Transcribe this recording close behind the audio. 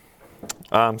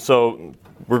So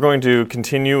we're going to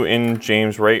continue in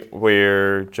James right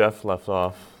where Jeff left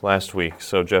off last week.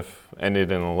 So Jeff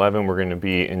ended in 11. We're going to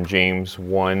be in James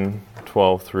 1,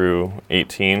 12 through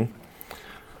 18.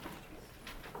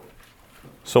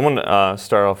 So I'm going to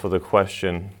start off with a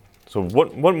question. So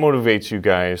what motivates you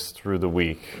guys through the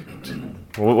week?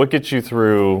 What gets you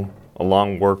through a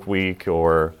long work week,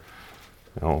 or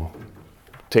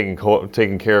taking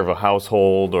care of a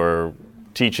household, or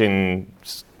teaching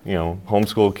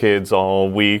homeschool kids all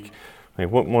week?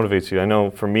 What motivates you? I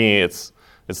know for me it's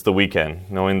the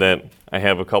weekend, knowing that I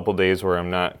have a couple days where I'm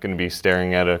not going to be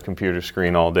staring at a computer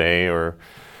screen all day, or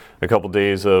a couple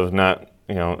days of not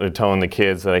telling the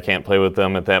kids that I can't play with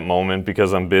them at that moment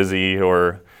because I'm busy,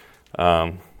 or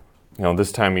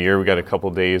this time of year we got a couple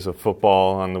days of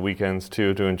football on the weekends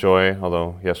too to enjoy,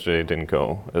 although yesterday didn't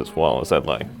go as well as I'd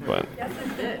like. But yes,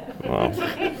 it did. Well,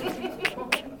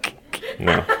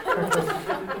 no.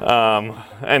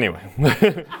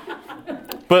 Anyway.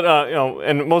 But,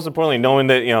 and most importantly, knowing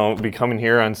that, be coming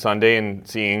here on Sunday and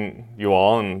seeing you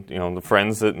all and, the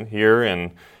friends that here,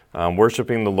 and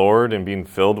worshiping the Lord and being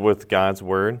filled with God's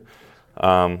Word.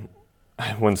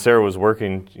 When Sarah was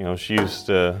working, she used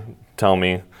to tell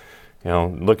me,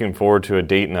 looking forward to a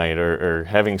date night, or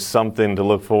having something to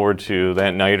look forward to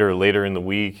that night or later in the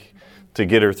week to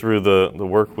get her through the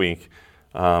work week,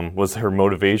 was her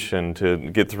motivation to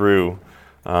get through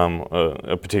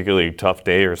a particularly tough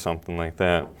day or something like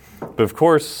that. But of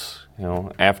course,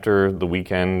 after the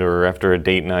weekend or after a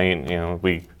date night,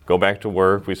 we go back to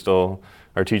work. We still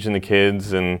are teaching the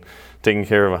kids and taking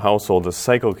care of a household. The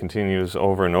cycle continues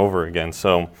over and over again.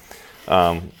 So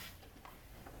the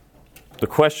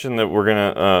question that we're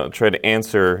going to try to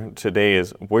answer today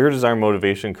is, where does our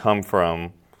motivation come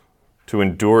from to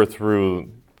endure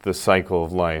through the cycle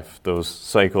of life, those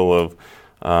cycle of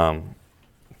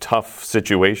tough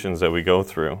situations that we go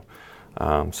through?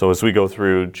 So as we go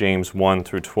through James 1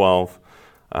 through 12,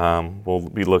 we'll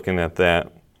be looking at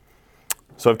that.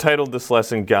 So I've titled this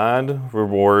lesson, God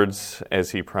Rewards as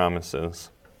He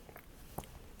Promises.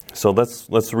 So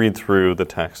let's read through the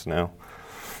text now.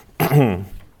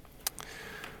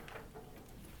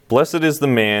 Blessed is the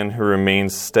man who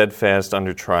remains steadfast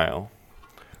under trial,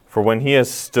 for when he has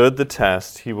stood the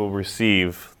test, he will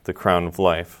receive the crown of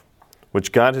life,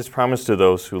 which God has promised to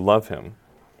those who love Him.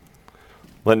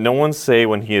 Let no one say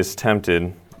when he is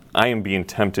tempted, I am being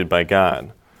tempted by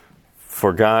God.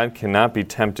 For God cannot be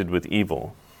tempted with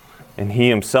evil, and He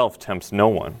Himself tempts no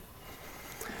one.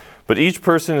 But each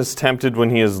person is tempted when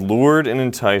he is lured and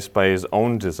enticed by his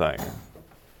own desire.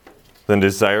 Then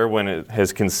desire, when it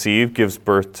has conceived, gives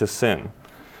birth to sin.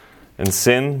 And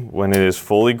sin, when it is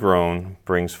fully grown,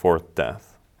 brings forth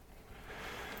death.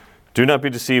 Do not be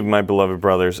deceived, my beloved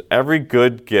brothers. Every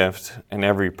good gift and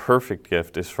every perfect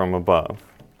gift is from above,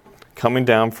 coming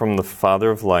down from the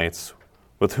Father of lights,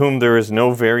 with whom there is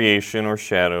no variation or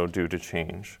shadow due to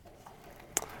change.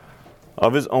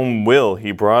 Of His own will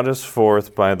He brought us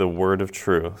forth by the word of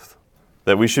truth,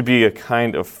 that we should be a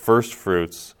kind of first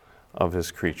fruits of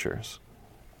His creatures.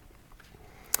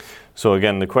 So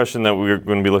again, the question that we're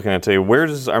going to be looking at today, where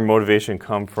does our motivation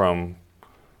come from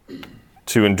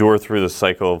to endure through the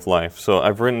cycle of life? So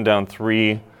I've written down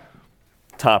 3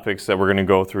 topics that we're going to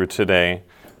go through today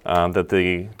that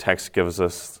the text gives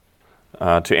us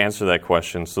to answer that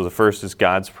question. So the first is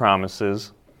God's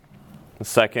promises. The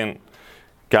second,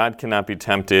 God cannot be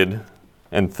tempted.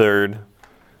 And third,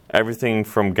 everything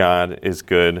from God is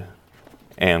good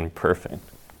and perfect.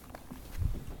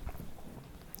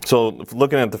 So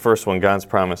looking at the first one, God's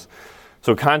promise.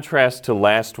 So contrast to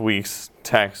last week's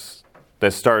text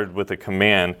that started with a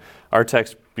command, our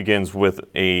text begins with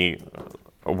a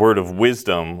word of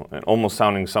wisdom, almost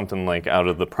sounding something like out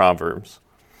of the Proverbs.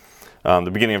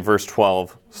 The beginning of verse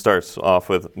 12 starts off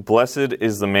with, Blessed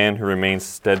is the man who remains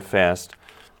steadfast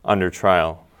under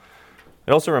trial.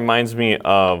 It also reminds me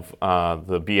of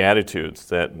the Beatitudes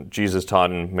that Jesus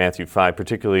taught in Matthew 5,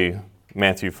 particularly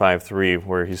Matthew 5:3,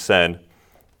 where He said,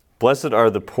 Blessed are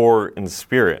the poor in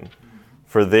spirit,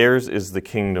 for theirs is the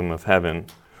kingdom of heaven,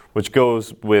 which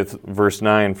goes with verse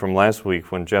 9 from last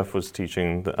week when Jeff was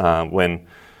teaching, when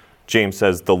James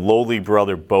says, the lowly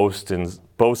brother boasts in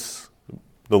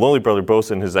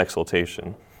his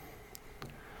exaltation.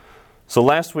 So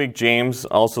last week, James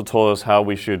also told us how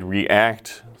we should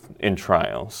react in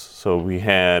trials. So we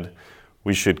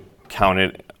should count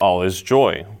it all as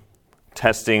joy.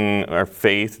 Testing our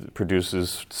faith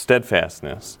produces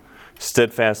steadfastness.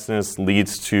 Steadfastness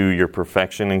leads to your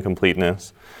perfection and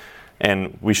completeness.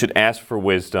 And we should ask for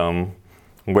wisdom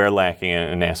where lacking,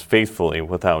 and ask faithfully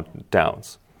without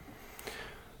doubts.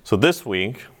 So this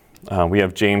week, We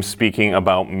have James speaking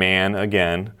about man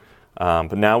again,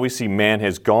 but now we see man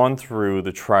has gone through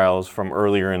the trials from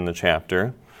earlier in the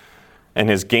chapter and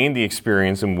has gained the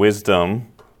experience and wisdom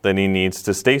that he needs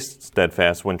to stay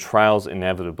steadfast when trials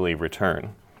inevitably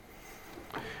return.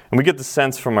 And we get the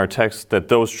sense from our text that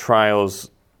those trials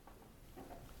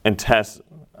and tests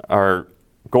are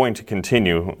going to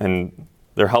continue, and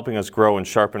they're helping us grow and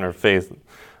sharpen our faith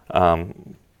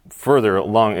further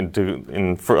along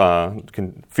in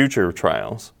future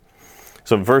trials.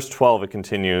 So in verse 12 it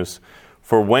continues,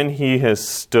 "For when he has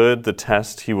stood the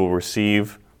test, he will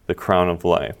receive the crown of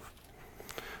life."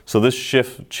 So this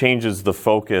shift changes the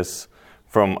focus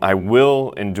from I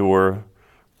will endure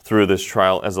through this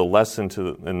trial as a lesson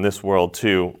in this world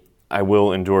to I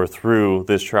will endure through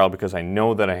this trial because I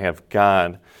know that I have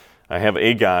God. I have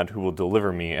a God who will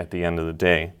deliver me at the end of the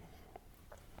day.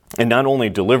 And not only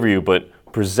deliver you, but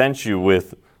present you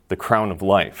with the crown of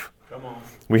life. Come on.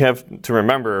 We have to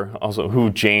remember also who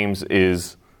James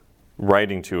is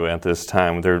writing to at this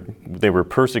time. They were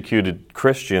persecuted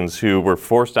Christians who were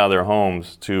forced out of their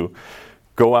homes to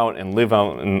go out and live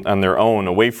out on their own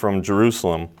away from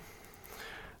Jerusalem.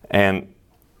 And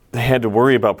they had to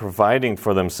worry about providing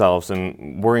for themselves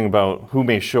and worrying about who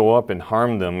may show up and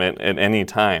harm them at any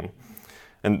time.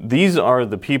 And these are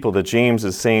the people that James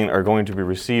is saying are going to be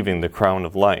receiving the crown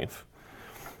of life.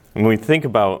 And when we think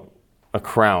about a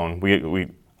crown, we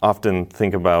often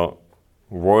think about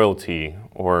royalty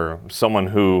or someone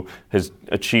who has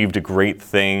achieved a great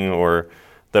thing or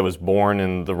that was born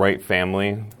in the right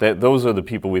family. Those are the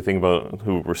people we think about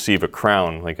who receive a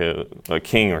crown, like a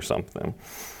king or something.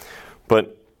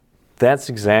 But that's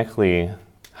exactly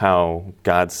how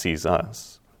God sees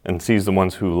us and sees the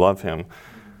ones who love him,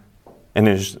 and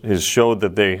has showed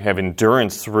that they have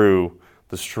endurance through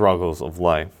the struggles of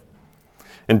life.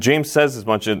 And James says as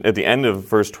much at the end of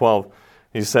verse 12.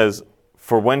 He says,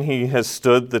 "For when he has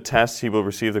stood the test, he will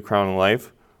receive the crown of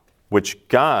life, which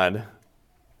God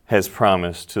has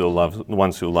promised to the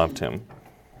ones who loved him."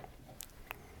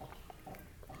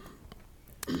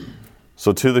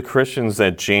 So to the Christians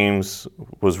that James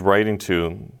was writing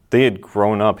to, they had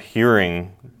grown up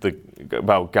hearing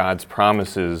about God's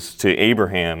promises to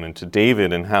Abraham and to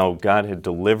David and how God had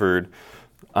delivered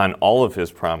on all of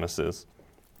his promises.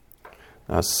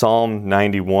 Psalm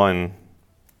 91,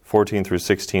 14 through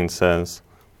 16 says,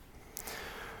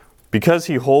 "Because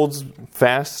he holds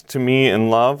fast to me in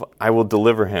love, I will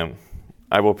deliver him.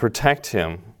 I will protect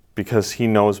him because he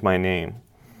knows my name.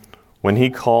 When he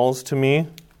calls to me,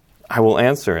 I will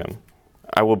answer him.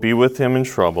 I will be with him in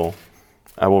trouble.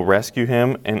 I will rescue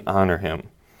him and honor him.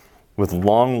 With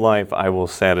long life I will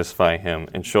satisfy him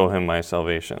and show him my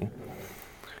salvation."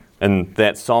 And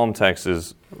that psalm text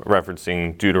is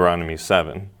referencing Deuteronomy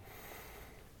 7.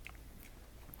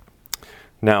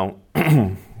 Now,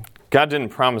 God didn't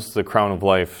promise the crown of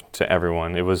life to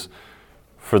everyone. It was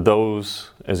for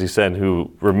those, as he said,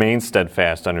 who remain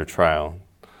steadfast under trial.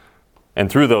 And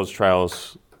through those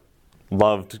trials,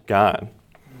 loved God.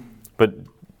 But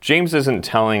James isn't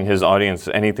telling his audience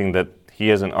anything that he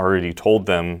hasn't already told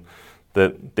them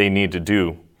that they need to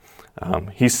do.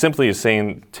 He simply is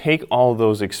saying, take all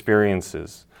those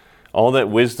experiences, all that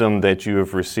wisdom that you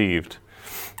have received,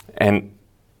 and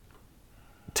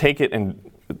take it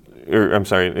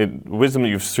wisdom that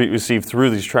you've received through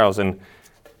these trials and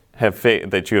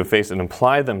that you have faced, and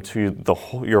apply them to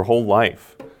your whole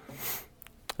life.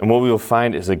 And what we will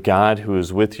find is a God who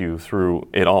is with you through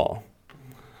it all.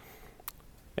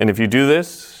 And if you do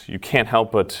this, you can't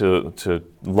help but to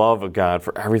love a God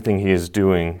for everything he is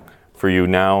doing for you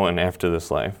now and after this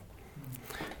life.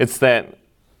 It's that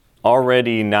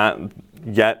already not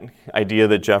yet idea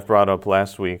that Jeff brought up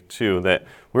last week too, that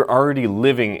we're already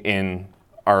living in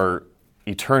our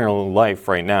eternal life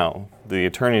right now. The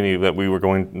eternity that we're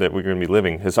going to be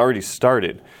living has already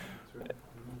started.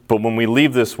 But when we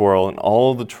leave this world and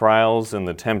all the trials and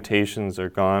the temptations are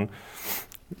gone,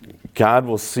 God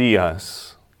will see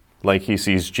us like he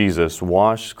sees Jesus,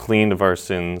 washed clean of our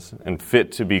sins and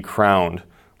fit to be crowned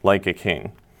like a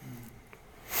king.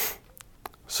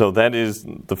 So that is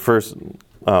the first,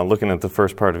 looking at the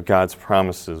first part of God's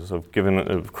promises of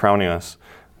crowning us.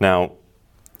 Now,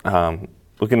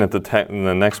 looking at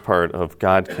the next part of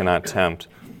God cannot tempt.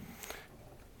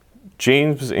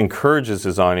 James encourages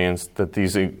his audience that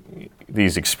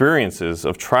these experiences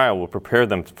of trial will prepare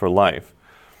them for life.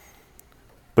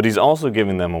 But he's also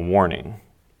giving them a warning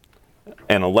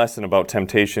and a lesson about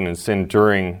temptation and sin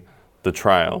during the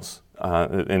trials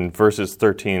in verses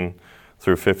 13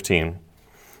 through 15.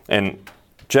 And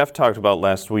Jeff talked about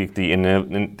last week the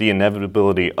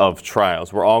inevitability of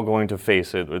trials. We're all going to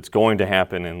face it. It's going to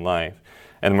happen in life.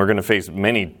 And we're going to face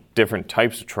many different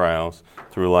types of trials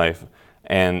through life.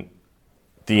 And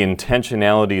the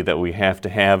intentionality that we have to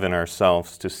have in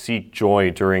ourselves to seek joy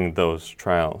during those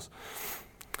trials.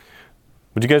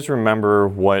 Would you guys remember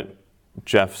what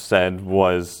Jeff said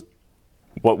was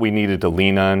what we needed to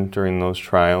lean on during those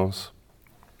trials?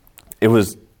 It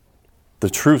was the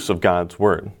truths of God's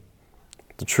Word.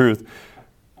 The truth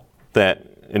that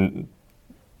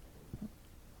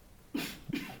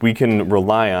we can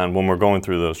rely on when we're going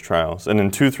through those trials. And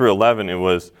in 2 through 11, it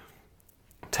was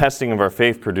testing of our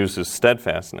faith produces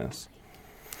steadfastness.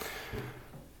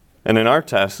 And in our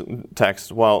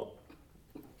text, well,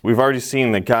 we've already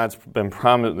seen that God's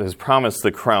has promised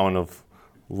the crown of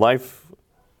life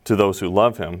to those who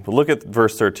love Him. But look at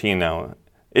verse 13 now.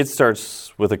 It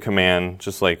starts with a command,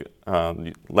 just like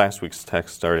last week's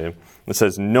text started. It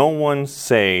says, "No one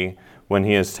say when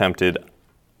he is tempted,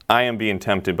 I am being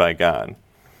tempted by God."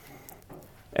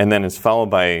 And then it's followed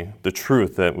by the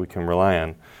truth that we can rely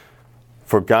on.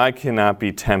 For God cannot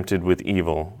be tempted with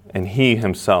evil, and He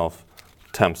Himself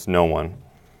tempts no one.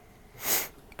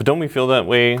 But don't we feel that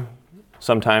way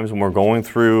sometimes when we're going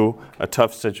through a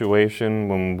tough situation,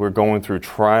 when we're going through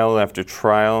trial after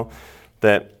trial,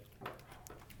 that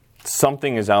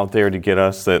something is out there to get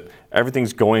us, that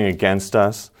everything's going against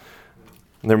us?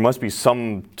 There must be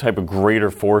some type of greater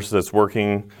force that's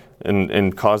working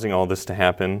and causing all this to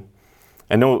happen.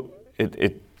 I know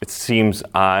it seems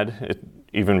odd,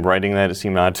 even writing that, it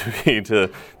seemed odd to me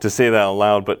to say that out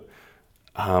loud, but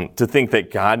to think that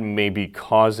God may be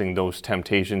causing those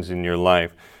temptations in your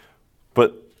life.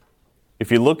 But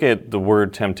if you look at the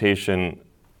word temptation,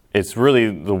 it's really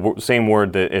the same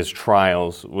word that is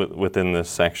trials within this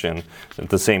section,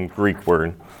 the same Greek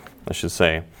word, I should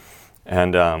say.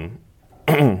 And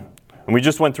and we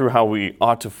just went through how we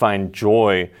ought to find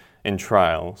joy in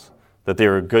trials, that they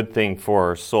are a good thing for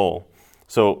our soul.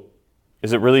 So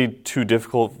is it really too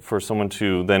difficult for someone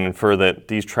to then infer that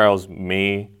these trials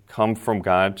may come from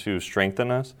God to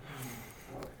strengthen us?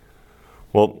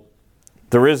 Well,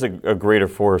 there is a greater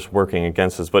force working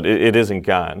against us, but it isn't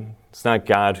God. It's not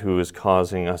God who is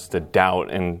causing us to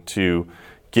doubt and to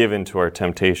give into our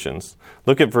temptations.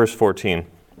 Look at verse 14.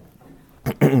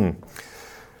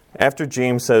 After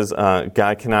James says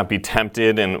God cannot be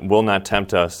tempted and will not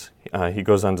tempt us, he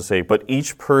goes on to say, but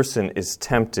each person is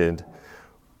tempted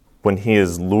when he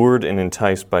is lured and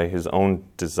enticed by his own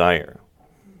desire.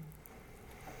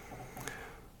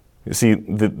 You see,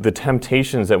 the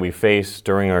temptations that we face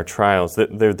during our trials,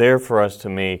 they're there for us to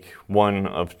make one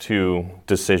of two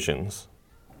decisions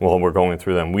while we're going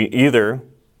through them. Either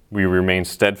we remain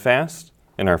steadfast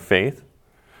in our faith,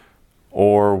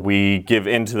 or we give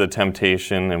in to the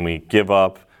temptation and we give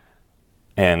up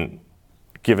and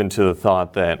give into the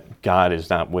thought that God is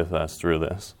not with us through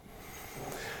this.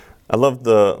 I love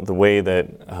the way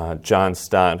that John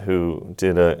Stott, who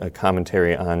did a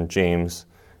commentary on James,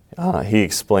 he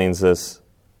explains this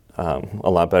a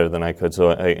lot better than I could,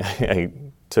 so I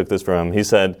took this from him. He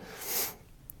said,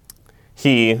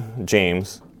 he,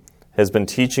 James, has been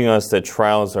teaching us that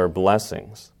trials are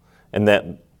blessings and that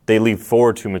they lead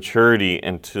forward to maturity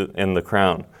and the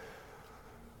crown.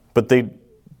 But the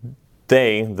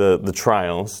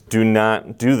trials, do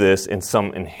not do this in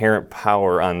some inherent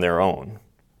power on their own.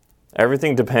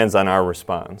 Everything depends on our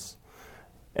response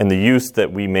and the use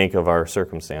that we make of our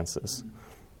circumstances.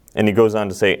 And he goes on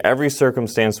to say, every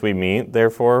circumstance we meet,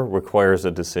 therefore, requires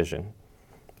a decision.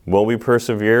 Will we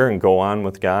persevere and go on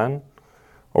with God?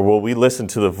 Or will we listen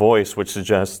to the voice which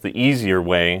suggests the easier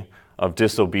way of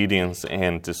disobedience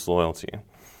and disloyalty?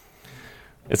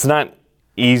 It's not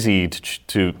easy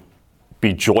to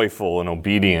be joyful and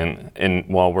obedient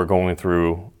while we're going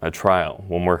through a trial,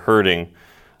 when we're hurting,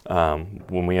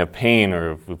 when we have pain,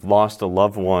 or if we've lost a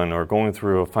loved one, or going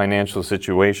through a financial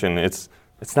situation. It's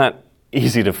not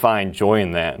easy to find joy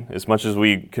in that. As much as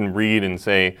we can read and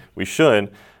say we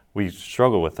should, we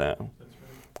struggle with that.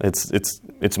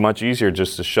 It's much easier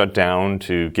just to shut down,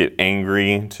 to get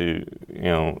angry,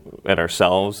 at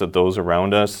ourselves, at those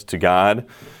around us, to God.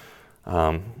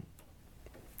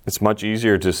 It's much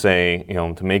easier to say,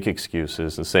 to make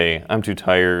excuses, to say, I'm too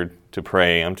tired to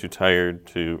pray, I'm too tired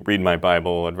to read my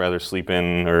Bible, I'd rather sleep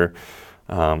in, or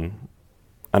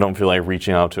I don't feel like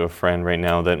reaching out to a friend right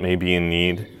now that may be in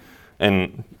need.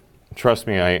 And trust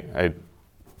me, I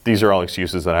these are all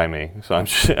excuses that I make. So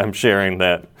I'm sharing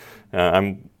that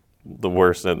I'm the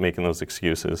worst at making those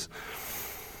excuses.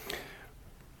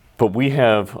 But we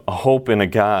have a hope in a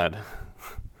God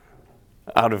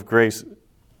out of grace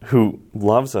who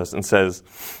loves us and says,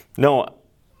 no,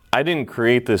 I didn't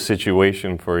create this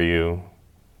situation for you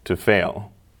to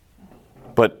fail,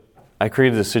 but I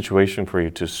created a situation for you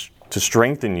to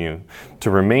strengthen you, to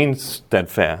remain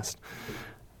steadfast,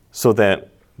 so that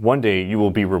one day you will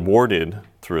be rewarded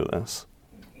through this.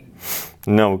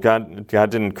 No, God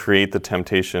didn't create the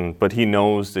temptation, but He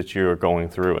knows that you're going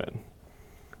through it.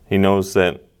 He knows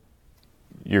that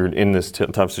you're in this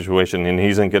tough situation, and He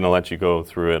isn't going to let you go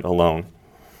through it alone.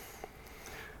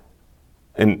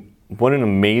 And what an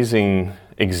amazing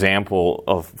example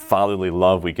of fatherly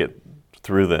love we get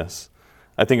through this.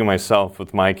 I think of myself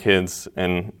with my kids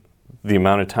and the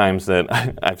amount of times that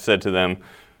I've said to them,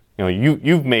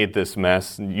 you've made this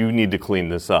mess, you need to clean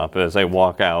this up, as I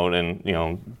walk out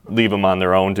and, leave them on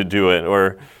their own to do it.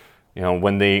 Or,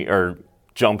 when they are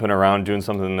jumping around doing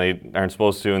something they aren't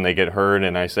supposed to and they get hurt,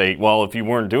 and I say, well, if you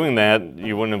weren't doing that,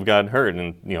 you wouldn't have gotten hurt,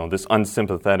 and, this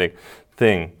unsympathetic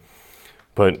thing.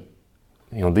 But,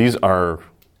 these are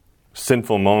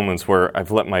sinful moments where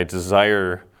I've let my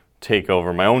desire take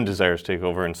over, my own desires take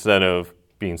over, instead of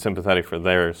being sympathetic for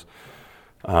theirs.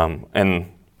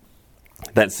 And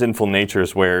that sinful nature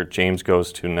is where James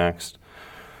goes to next.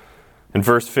 In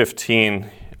verse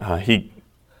 15, he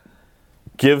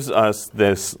gives us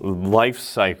this life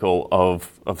cycle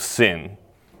of sin,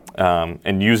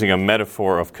 and using a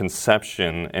metaphor of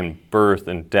conception and birth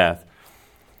and death.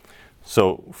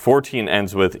 So 14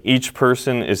 ends with, each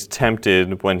person is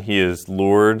tempted when he is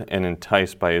lured and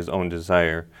enticed by his own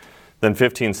desire. Then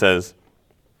 15 says,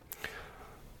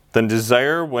 then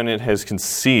desire, when it has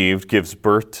conceived, gives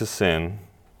birth to sin,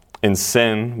 and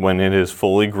sin, when it is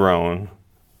fully grown,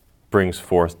 brings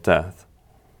forth death.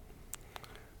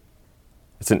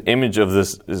 It's an image of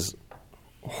this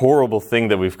horrible thing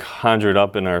that we've conjured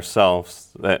up in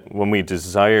ourselves, that when we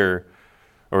desire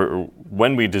or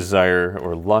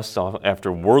lust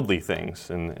after worldly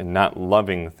things and not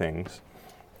loving things.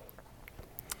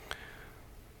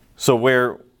 So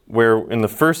where in the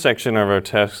first section of our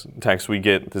text we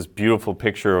get this beautiful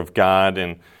picture of God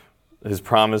and His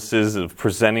promises of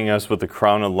presenting us with the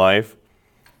crown of life,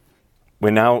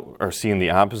 we now are seeing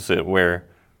the opposite, where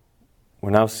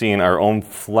we're now seeing our own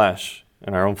flesh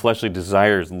and our own fleshly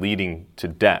desires leading to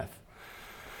death.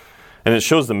 And it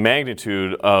shows the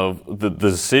magnitude of the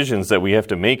decisions that we have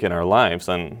to make in our lives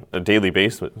on a daily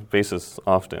basis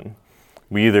often.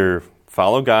 We either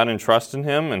follow God and trust in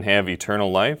Him and have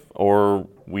eternal life, or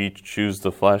we choose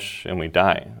the flesh and we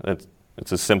die.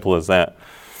 It's as simple as that.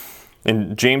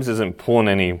 And James isn't pulling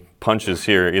any punches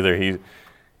here either.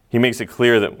 He makes it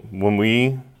clear that when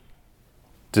we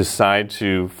decide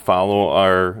to follow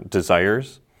our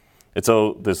desires, it's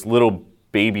this little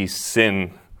baby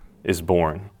sin is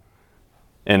born.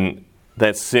 And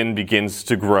that sin begins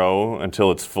to grow until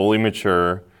it's fully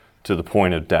mature to the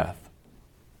point of death.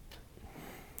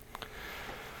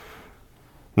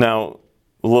 Now,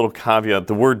 a little caveat,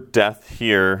 the word death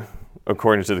here,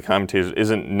 according to the commentators,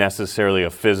 isn't necessarily a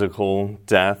physical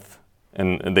death,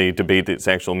 and they debate its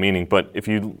actual meaning, but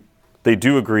they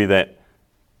do agree that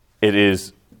it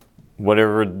is,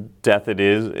 whatever death it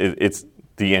is, it's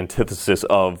the antithesis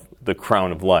of the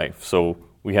crown of life. So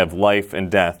we have life and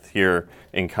death here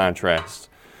in contrast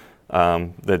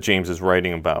that James is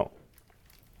writing about.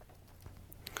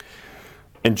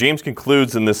 And James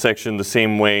concludes in this section the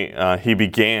same way he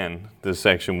began this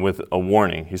section, with a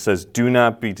warning. He says, do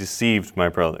not be deceived, my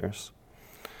brothers.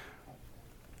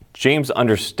 James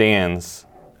understands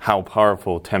how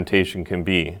powerful temptation can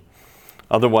be.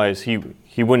 Otherwise,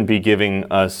 he wouldn't be giving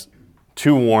us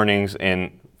 2 warnings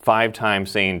and 5 times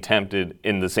saying tempted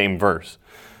in the same verse,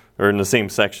 or in the same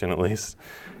section at least.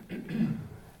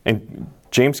 And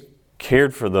James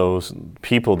cared for those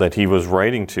people that he was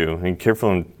writing to. He cared for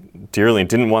them dearly and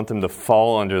didn't want them to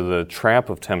fall under the trap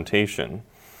of temptation.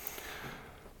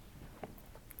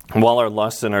 And while our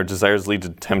lusts and our desires lead to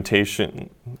temptation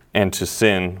and to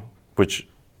sin, which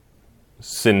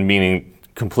sin meaning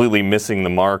completely missing the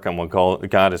mark on what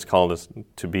God has called us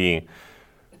to be,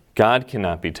 God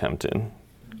cannot be tempted.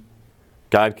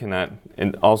 God cannot,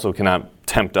 and also cannot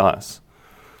tempt us.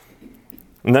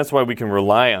 And that's why we can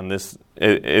rely on this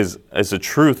as a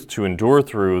truth to endure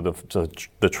through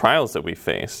the trials that we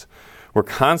face. We're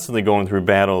constantly going through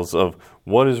battles of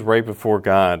what is right before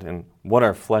God and what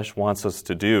our flesh wants us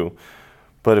to do.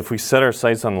 But if we set our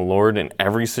sights on the Lord in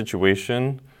every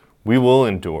situation, we will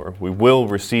endure. We will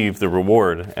receive the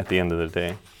reward at the end of the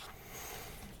day.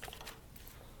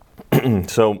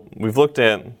 So we've looked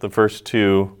at the first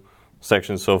 2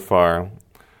 sections so far.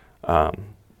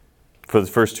 For the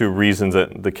first 2 reasons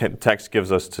that the text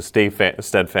gives us to stay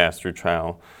steadfast through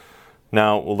trial.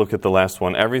 Now we'll look at the last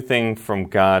one. Everything from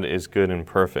God is good and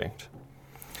perfect.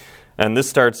 And this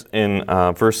starts in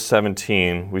verse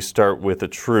 17. We start with a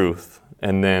truth,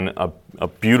 and then a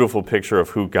beautiful picture of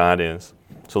who God is.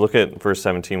 So look at verse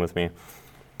 17 with me.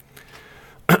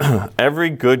 Every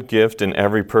good gift and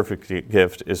every perfect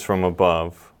gift is from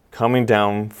above, coming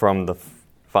down from the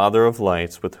Father of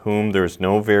lights, with whom there is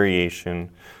no variation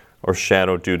or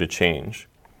shadow due to change.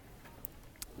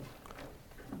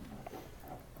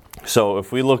 So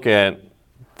if we look at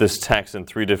this text in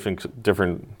three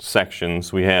different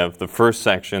sections, we have the first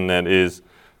section that is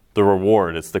the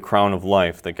reward. It's the crown of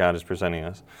life that God is presenting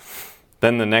us.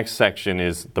 Then the next section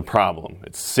is the problem.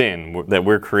 It's sin that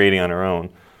we're creating on our own.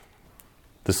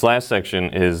 This last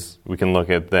section is, we can look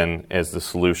at then as the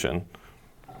solution.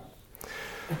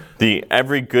 The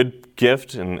every good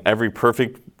gift and every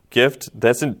perfect gift,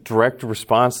 that's a direct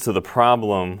response to the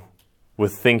problem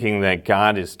with thinking that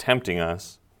God is tempting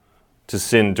us to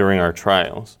sin during our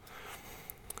trials.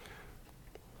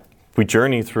 We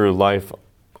journey through life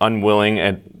unwilling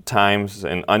at times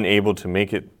and unable to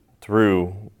make it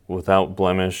through without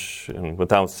blemish and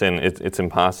without sin. It's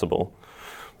impossible.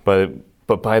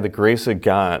 But by the grace of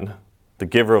God, the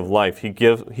giver of life, He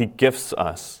gifts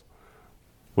us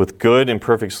with good and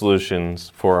perfect solutions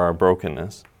for our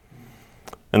brokenness.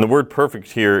 And the word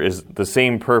perfect here is the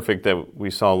same perfect that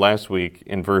we saw last week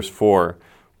in verse 4,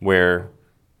 where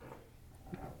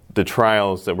the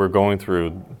trials that we're going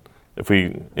through, if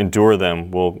we endure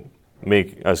them, will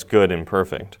make us good and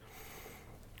perfect.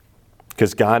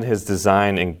 Because God has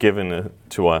designed and given it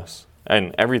to us,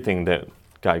 and everything that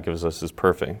God gives us is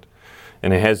perfect.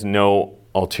 And it has no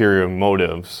ulterior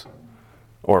motives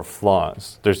or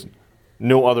flaws. There's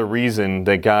no other reason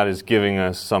that God is giving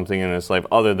us something in this life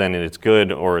other than it's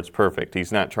good or it's perfect.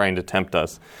 He's not trying to tempt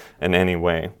us in any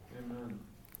way.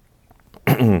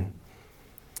 Amen.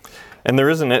 And there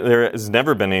has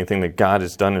never been anything that God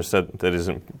has done or said that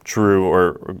isn't true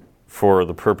or for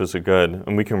the purpose of good.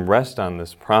 And we can rest on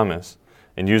this promise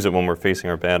and use it when we're facing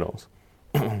our battles.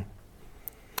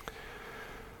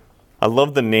 I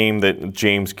love the name that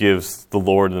James gives the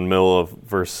Lord in the middle of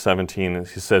verse 17.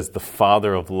 He says, the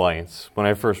Father of lights. When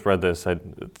I first read this,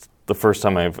 it's the first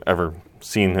time I've ever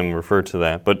seen him refer to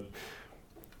that. But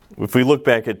if we look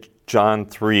back at John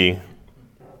 3,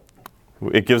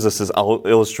 it gives us this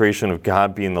illustration of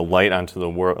God being the light unto the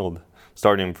world,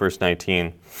 starting in verse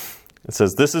 19. It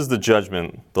says, this is the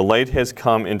judgment. The light has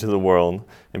come into the world,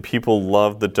 and people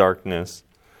love the darkness.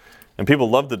 And people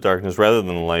love the darkness rather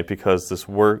than the light, because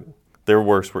their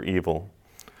works were evil.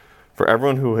 For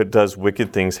everyone who does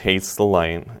wicked things hates the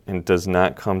light and does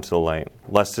not come to the light,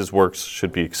 lest his works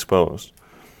should be exposed.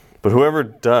 But whoever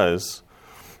does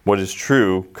what is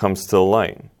true comes to the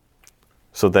light,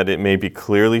 so that it may be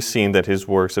clearly seen that his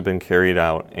works have been carried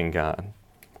out in God.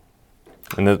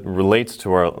 And that relates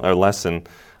to our lesson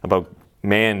about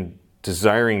man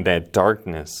desiring that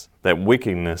darkness, that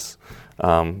wickedness,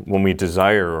 when we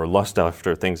desire or lust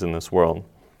after things in this world.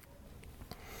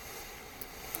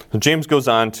 So James goes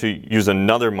on to use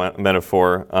another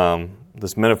metaphor,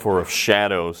 this metaphor of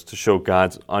shadows, to show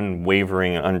God's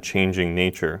unwavering and unchanging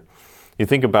nature. You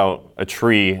think about a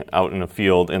tree out in a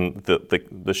field and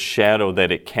the shadow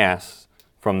that it casts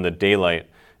from the daylight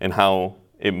and how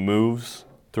it moves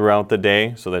throughout the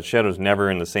day, so that shadow's never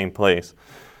in the same place.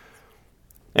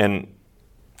 And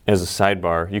as a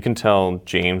sidebar, you can tell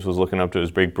James was looking up to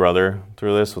his big brother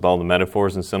through this with all the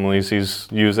metaphors and similes he's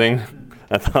using.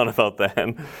 I thought about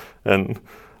that, and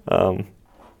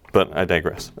but I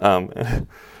digress.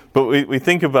 But we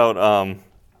think about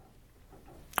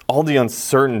all the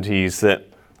uncertainties that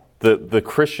the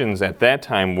Christians at that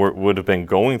time would have been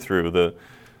going through.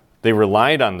 They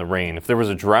relied on the rain. If there was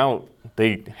a drought,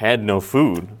 they had no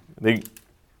food. They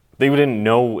didn't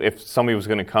know if somebody was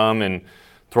going to come and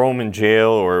throw them in jail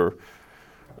or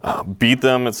beat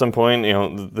them at some point. You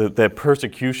know, that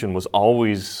persecution was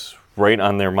always right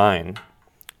on their mind.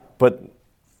 But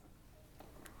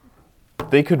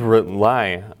they could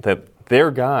rely that their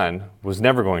God was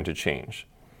never going to change,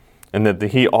 and that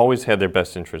He always had their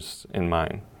best interests in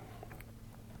mind,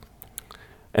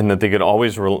 and that they could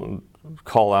always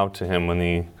call out to Him when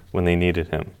they needed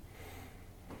Him.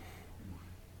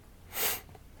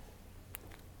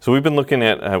 So we've been looking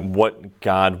at what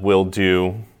God will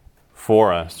do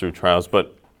for us through trials,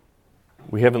 but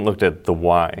we haven't looked at the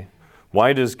why.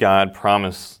 Why does God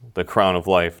promise the crown of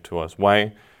life to us?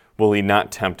 Why will He not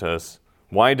tempt us?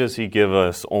 Why does He give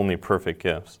us only perfect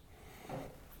gifts?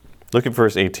 Look at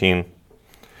verse 18.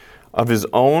 Of His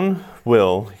own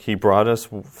will He brought us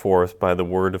forth by the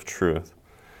word of truth,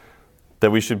 that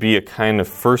we should be a kind of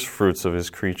first fruits of His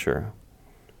creature.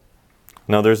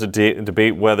 Now there's a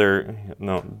debate whether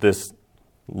this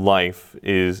life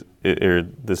is, or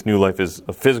this new life is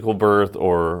a physical birth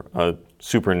or a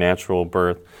supernatural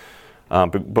birth.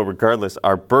 But regardless,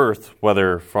 our birth,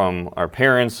 whether from our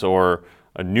parents or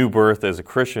a new birth as a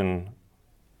Christian,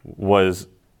 was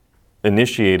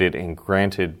initiated and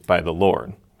granted by the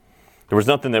Lord. There was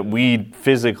nothing that we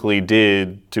physically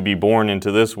did to be born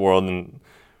into this world, and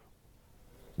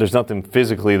there's nothing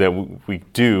physically that we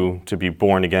do to be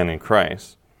born again in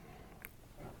Christ.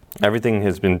 Everything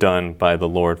has been done by the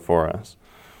Lord for us.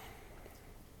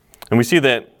 And we see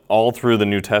that all through the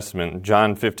New Testament.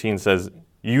 John 15 says,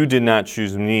 "You did not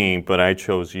choose me, but I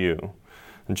chose you."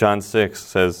 And John 6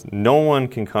 says, "No one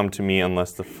can come to me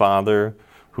unless the Father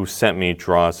who sent me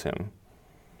draws him."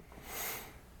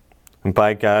 And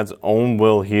by God's own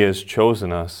will, He has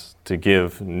chosen us to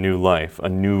give new life, a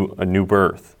new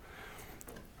birth.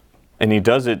 And He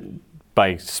does it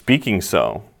by speaking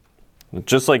so.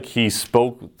 Just like He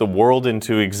spoke the world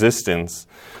into existence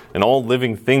and all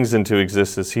living things into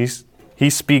existence, He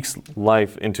speaks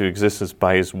life into existence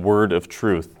by His word of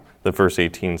truth, that verse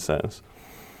 18 says.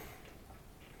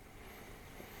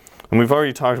 And we've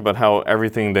already talked about how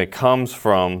everything that comes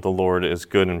from the Lord is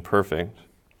good and perfect.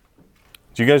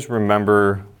 Do you guys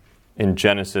remember in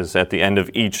Genesis at the end of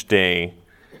each day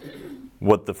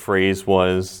what the phrase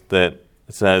was that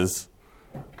says,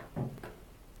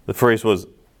 the phrase was,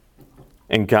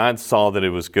 "And God saw that it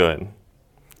was good."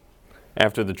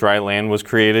 After the dry land was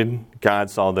created, God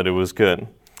saw that it was good.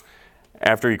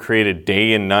 After He created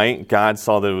day and night, God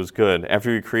saw that it was good.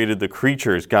 After He created the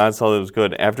creatures, God saw that it was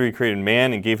good. After He created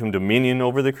man and gave him dominion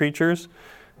over the creatures,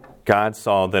 God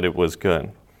saw that it was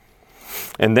good.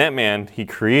 And that man He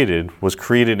created was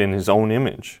created in His own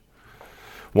image.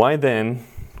 Why then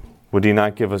would He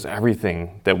not give us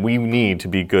everything that we need to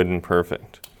be good and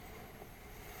perfect?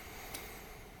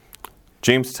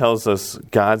 James tells us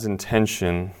God's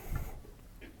intention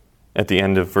at the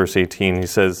end of verse 18. He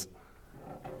says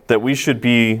that we should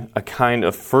be a kind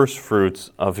of first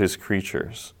fruits of His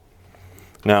creatures.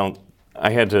 Now,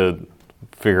 I had to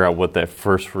figure out what that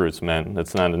first fruits meant.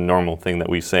 That's not a normal thing that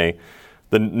we say.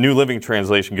 The New Living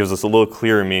Translation gives us a little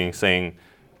clearer meaning, saying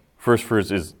first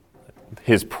fruits is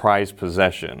His prized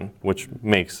possession, which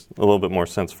makes a little bit more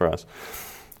sense for us.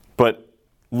 But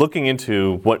looking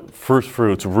into what first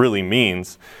fruits really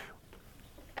means,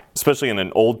 especially in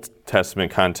an Old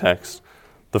Testament context,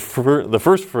 the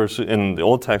first fruits in the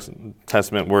Old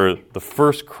Testament were the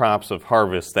first crops of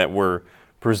harvest that were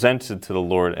presented to the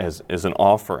Lord as an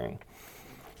offering.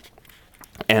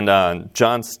 And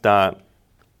John Stott,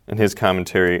 in his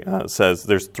commentary, says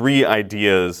there's 3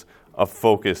 ideas of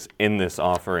focus in this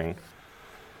offering.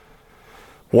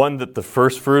 One, that the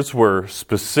first fruits were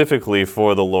specifically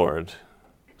for the Lord.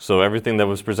 So everything that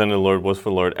was presented to the Lord was for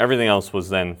the Lord. Everything else was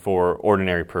then for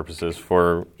ordinary purposes,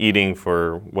 for eating,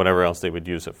 for whatever else they would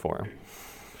use it for.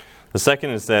 The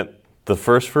second is that the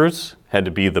first fruits had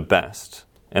to be the best,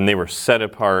 and they were set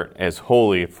apart as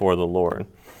holy for the Lord.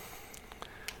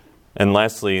 And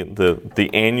lastly, the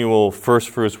annual first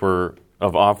fruits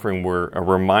of offering were a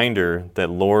reminder that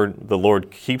the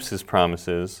Lord keeps His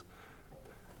promises,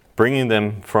 bringing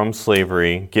them from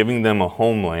slavery, giving them a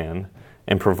homeland,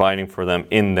 and providing for them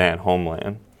in that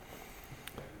homeland.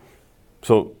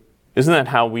 So, isn't that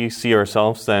how we see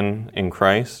ourselves then in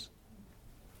Christ?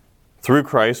 Through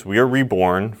Christ, we are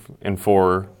reborn and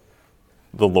for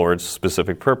the Lord's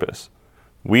specific purpose.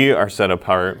 We are set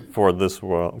apart for this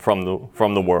world, from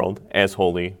the world as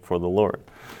holy for the Lord.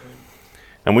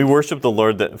 And we worship the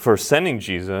Lord for sending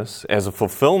Jesus as a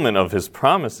fulfillment of His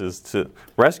promises to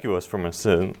rescue us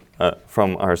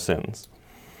from our sins.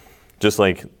 Just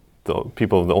like the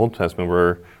people of the Old Testament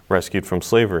were rescued from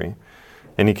slavery.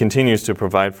 And He continues to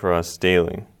provide for us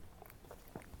daily.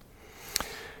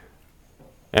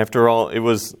 After all, it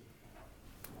was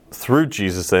through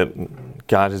Jesus that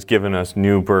God has given us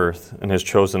new birth and has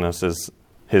chosen us as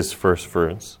His first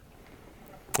fruits.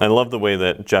 I love the way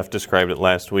that Jeff described it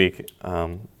last week,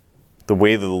 the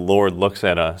way that the Lord looks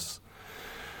at us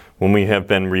when we have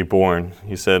been reborn.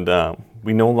 He said,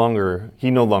 He no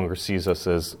longer sees us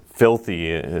as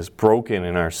filthy, as broken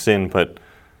in our sin, but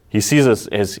He sees us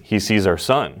as He sees our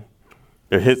Son.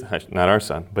 Not our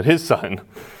Son, but His Son.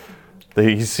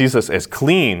 He sees us as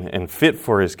clean and fit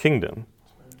for His kingdom.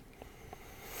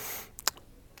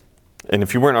 And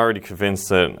if you weren't already convinced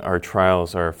that our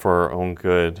trials are for our own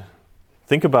good,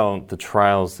 think about the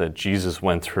trials that Jesus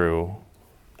went through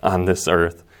on this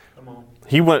earth.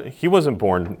 He wasn't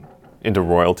born into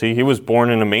royalty. He was born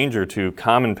in a manger to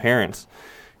common parents.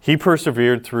 He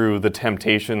persevered through the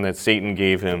temptation that Satan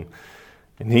gave Him,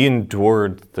 and He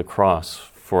endured the cross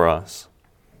for us.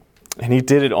 And He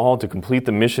did it all to complete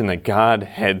the mission that God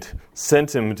had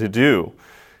sent Him to do.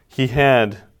 He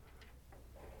had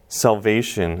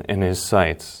salvation in His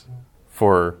sights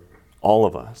for all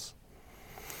of us.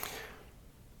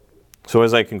 So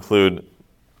as I conclude,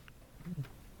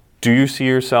 do you see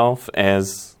yourself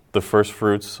as the first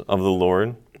fruits of the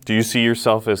Lord? Do you see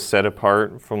yourself as set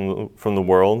apart from the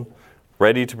world,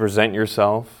 ready to present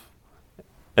yourself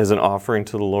as an offering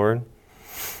to the Lord?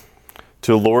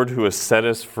 To the Lord who has set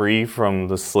us free from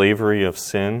the slavery of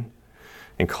sin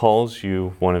and calls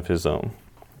you one of His own.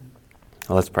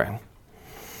 Let's pray.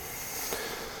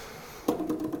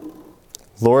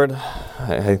 Lord,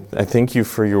 I thank you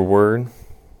for your word.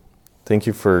 Thank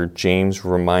you for James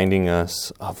reminding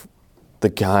us of the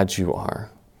God you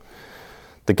are.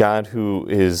 The God who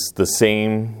is the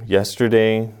same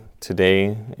yesterday,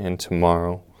 today, and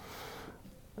tomorrow.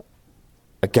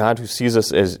 A God who sees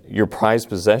us as your prized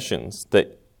possessions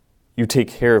that you take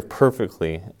care of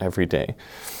perfectly every day.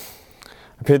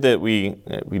 I pray that we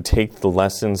take the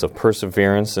lessons of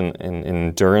perseverance and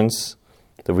endurance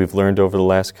that we've learned over the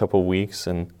last couple of weeks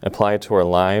and apply it to our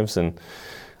lives and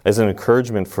as an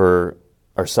encouragement for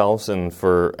ourselves and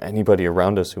for anybody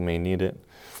around us who may need it.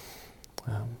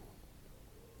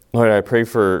 Lord, I pray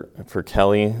for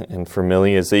Kelly and for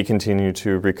Millie as they continue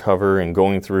to recover and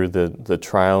going through the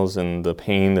trials and the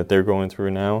pain that they're going through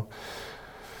now.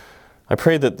 I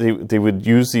pray that they would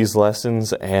use these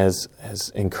lessons as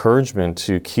encouragement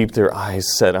to keep their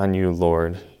eyes set on you,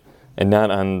 Lord, and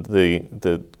not on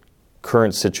the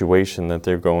current situation that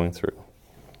they're going through.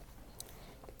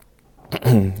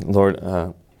 Lord,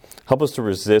 help us to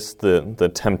resist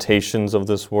the temptations of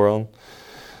this world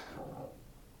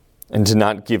and to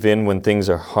not give in when things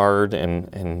are hard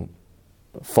and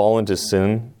fall into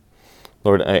sin.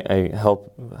 Lord, I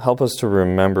help us to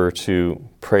remember to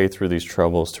pray through these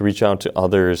troubles, to reach out to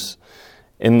others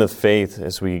in the faith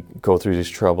as we go through these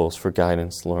troubles for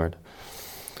guidance, Lord.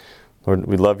 Lord,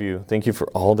 we love you. Thank you for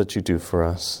all that you do for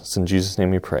us. It's in Jesus' name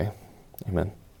we pray. Amen.